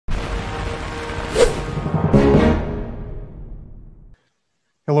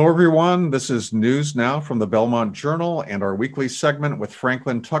Hello, everyone. This is News Now from the Belmont Journal and our weekly segment with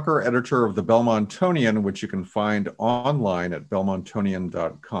Franklin Tucker, editor of the Belmontonian, which you can find online at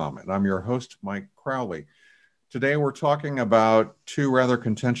belmontonian.com. And I'm your host, Mike Crowley. Today, we're talking about two rather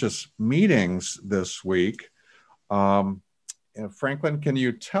contentious meetings this week. Franklin, can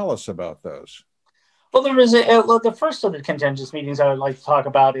you tell us about those? Well, there is the first of the contentious meetings I would like to talk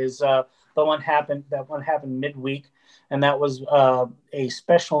about is the one happened midweek. And that was a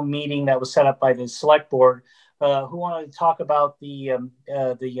special meeting that was set up by the select board who wanted to talk about the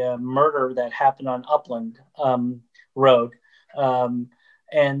murder that happened on Upland Road. And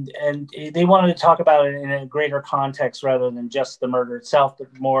they wanted to talk about it in a greater context rather than just the murder itself,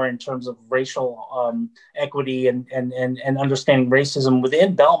 but more in terms of racial equity and understanding racism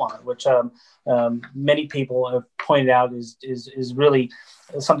within Belmont, which many people have pointed out is really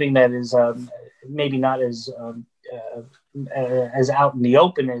something that is maybe not as out in the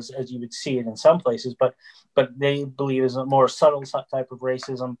open as you would see it in some places, but they believe is a more subtle type of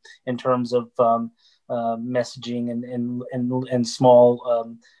racism in terms of messaging and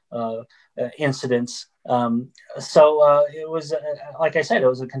small incidents. So it was, like I said, it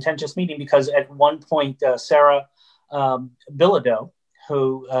was a contentious meeting because at one point Sarah Bilodeau,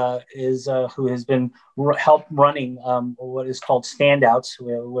 who has been helped running what is called standouts,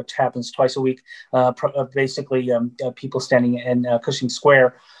 which happens twice a week. Basically, people standing in Cushing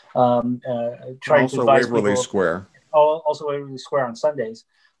Square, trying to advise Waverly people. Square. Also Waverly Square on Sundays.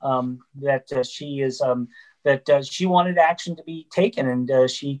 She wanted action to be taken, and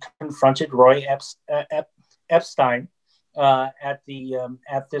she confronted Roy Epstein at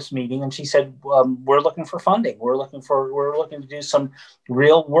this meeting, and she said, "We're looking for funding. We're looking to do some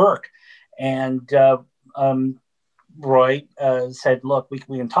real work." And Roy said, "Look, we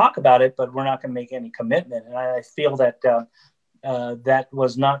can talk about it, but we're not going to make any commitment." And I feel that that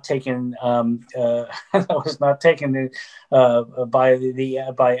was not taken by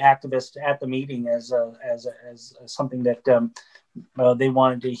activists at the meeting as something that they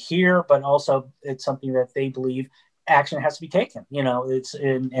wanted to hear, but also it's something that they believe action has to be taken.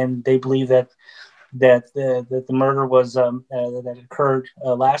 And they believe that the murder was that occurred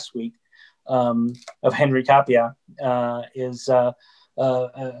last week of Henry Tapia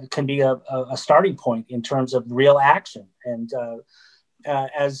can be a starting point in terms of real action. And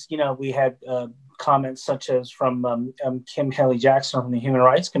as you know, we had comments such as from Kim Haley Jackson from the Human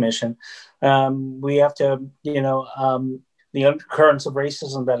Rights Commission. We have to, the undercurrents of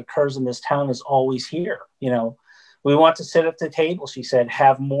racism that occurs in this town is always here. We want to sit at the table, she said,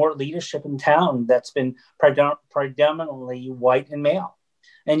 have more leadership in town that's been predominantly white and male.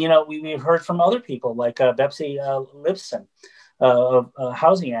 And, we've heard from other people like Betsy Lipson, a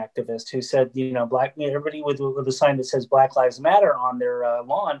housing activist, who said, everybody with a sign that says Black Lives Matter on their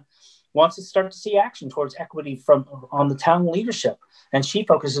lawn wants to start to see action towards equity on the town leadership. And she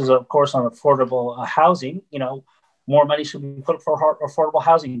focuses, of course, on affordable housing. More money should be put for affordable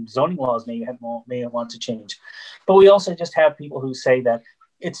housing. Zoning laws may want to change. But we also just have people who say that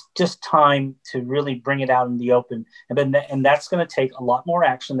it's just time to really bring it out in the open. And that's going to take a lot more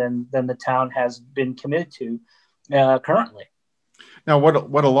action than the town has been committed to currently. Now,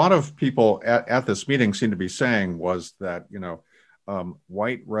 what a lot of people at this meeting seem to be saying was that,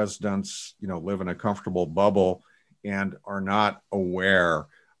 white residents, live in a comfortable bubble and are not aware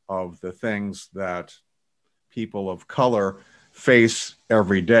of the things that people of color face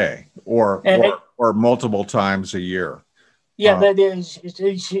every day or multiple times a year. Yeah, that is.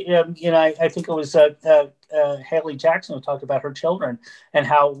 I think it was Haley Jackson who talked about her children and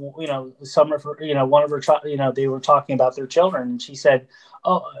how some of her, one of her, they were talking about their children, and she said,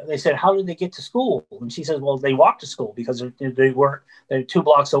 they said, how did they get to school? And she says, well, they walked to school because they're 2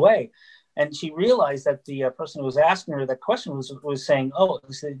 blocks away. And she realized that the person who was asking her that question was saying,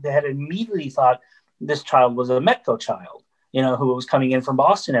 they had immediately thought this child was a Metco child, who was coming in from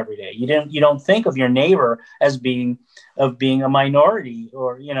Boston every day. You don't think of your neighbor as being a minority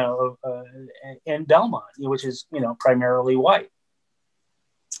or, in Belmont, which is, primarily white.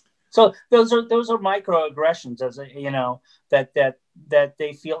 So those are microaggressions, as that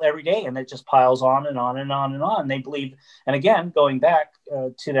they feel every day, and it just piles on and on and on and on. They believe, and again, going back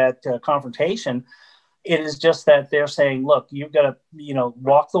to that confrontation, it is just that they're saying, look, you've got to,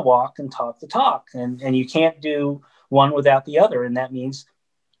 walk the walk and talk the talk, and you can't do one without the other. And that means,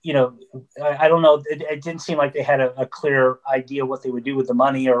 I don't know, it didn't seem like they had a clear idea what they would do with the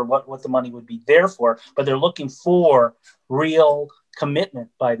money or what the money would be there for, but they're looking for real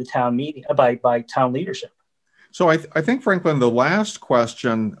commitment by the town meeting, by town leadership. So I think, Franklin, the last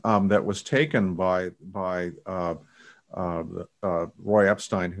question that was taken by Roy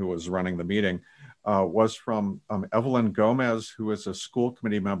Epstein, who was running the meeting, was from Evelyn Gomez, who is a school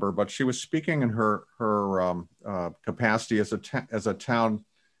committee member, but she was speaking in her capacity as a town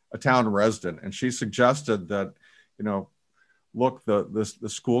resident, and she suggested that, look, the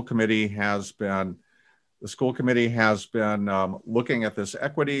school committee has been looking at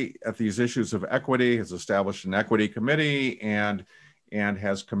these issues of equity, has established an equity committee, and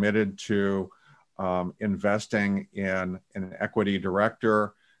has committed to investing in an equity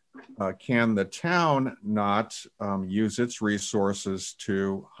director. Can the town not use its resources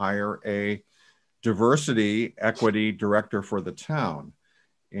to hire a diversity equity director for the town?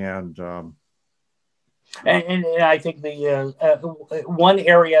 And I think the one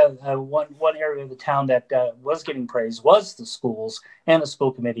area of the town that was getting praise was the schools and the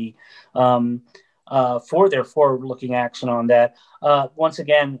school committee for their forward-looking action on that. Once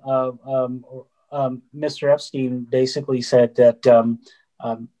again, Mr. Epstein basically said that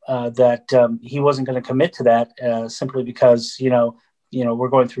he wasn't going to commit to that simply because we're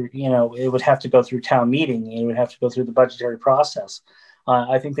going through, it would have to go through town meeting, it would have to go through the budgetary process.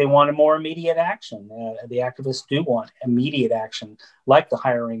 I think they wanted more immediate action. The activists do want immediate action, like the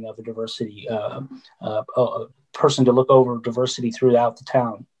hiring of a diversity person to look over diversity throughout the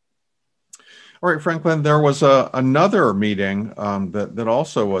town. All right, Franklin, there was another meeting that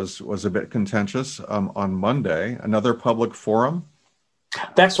also was a bit contentious on Monday, another public forum.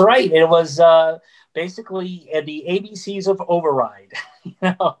 That's right. It was basically the ABCs of override.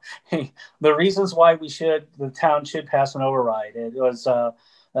 The reasons why the town should pass an override. It was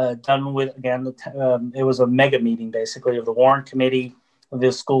done with, again, it was a mega meeting basically of the Warrant Committee,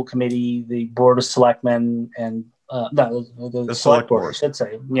 the school committee, the Board of Selectmen, and the Select Board, I should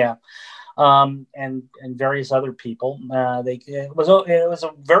say. Yeah. And various other people. It was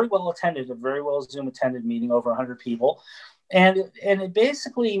a very well attended, a very well Zoom attended meeting, over 100 people. And it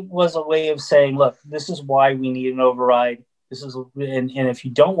basically was a way of saying, look, this is why we need an override. And if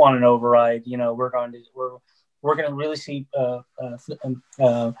you don't want an override, we're going to really see a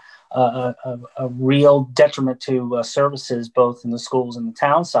real detriment to services both in the schools and the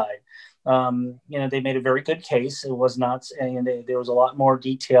town side. They made a very good case. It was not, and there was a lot more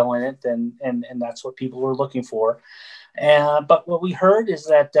detail in it, and that's what people were looking for. But what we heard is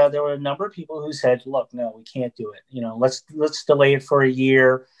that there were a number of people who said, "Look, no, we can't do it. Let's delay it for a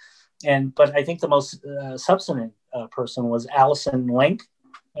year." But I think the most substantive person was Allison Link,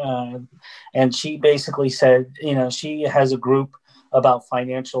 and she basically said, she has a group about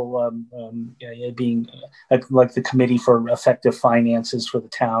financial being like the Committee for Effective Finances for the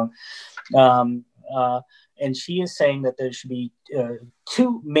town. And she is saying that there should be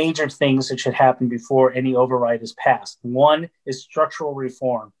two major things that should happen before any override is passed. One is structural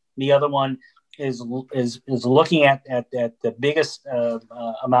reform. The other one is looking at the biggest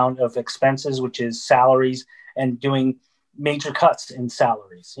amount of expenses, which is salaries, and doing major cuts in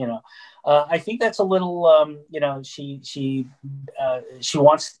salaries. I think that's a little. She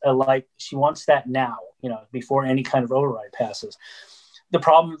wants that now. Before any kind of override passes. The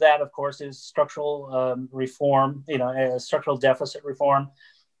problem with that, of course, is structural reform, structural deficit reform.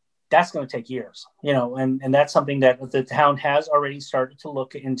 That's going to take years, and that's something that the town has already started to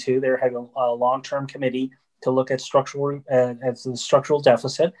look into. They're having a long-term committee to look at the structural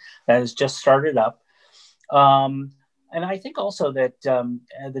deficit that has just started up. And I think also that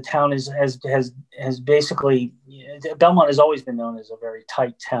the town has basically, Belmont has always been known as a very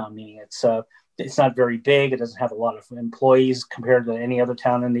tight town, meaning it's not very big. It doesn't have a lot of employees compared to any other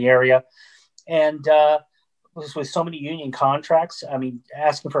town in the area. And with so many union contracts, I mean,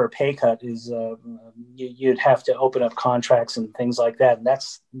 asking for a pay cut is, you'd have to open up contracts and things like that. And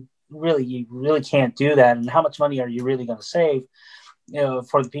you really can't do that. And how much money are you really going to save,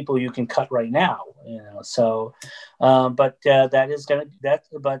 for the people you can cut right now? So, but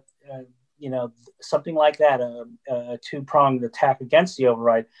something like that, a two-pronged attack against the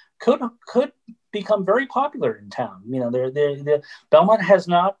override could become very popular in town. The Belmont has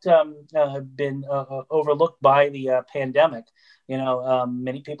not been overlooked by the pandemic.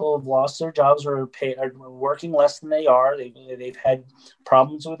 Many people have lost their jobs or are working less than they are. They've had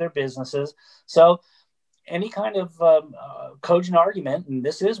problems with their businesses. So any kind of cogent argument, and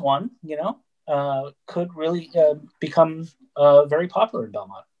this is one, could really become very popular in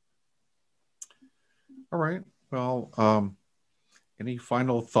Belmont. All right. Well, any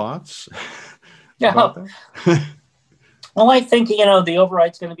final thoughts? Yeah. Well, I think the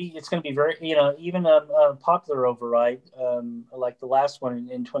override's going to be very even a popular override like the last one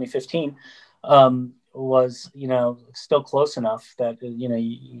in 2015 was still close enough that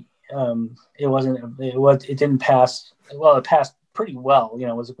it didn't pass. Well, it passed pretty well. You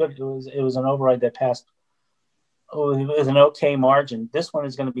know, it was an override that passed with an okay margin. This one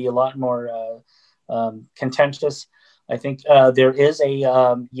is going to be a lot more contentious. I think there is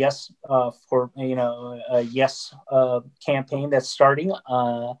a yes for a yes campaign that's starting,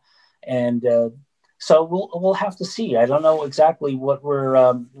 and so we'll have to see. I don't know exactly what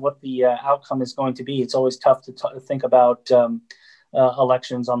the outcome is going to be. It's always tough to think about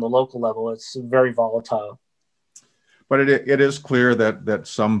elections on the local level. It's very volatile. But it is clear that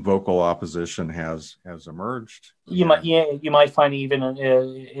some vocal opposition has emerged. You might find even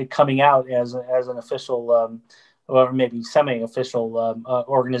it coming out as an official or maybe semi-official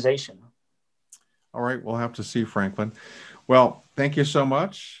organization. All right, we'll have to see, Franklin. Well, thank you so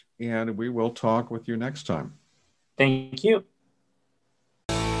much, and we will talk with you next time. Thank you.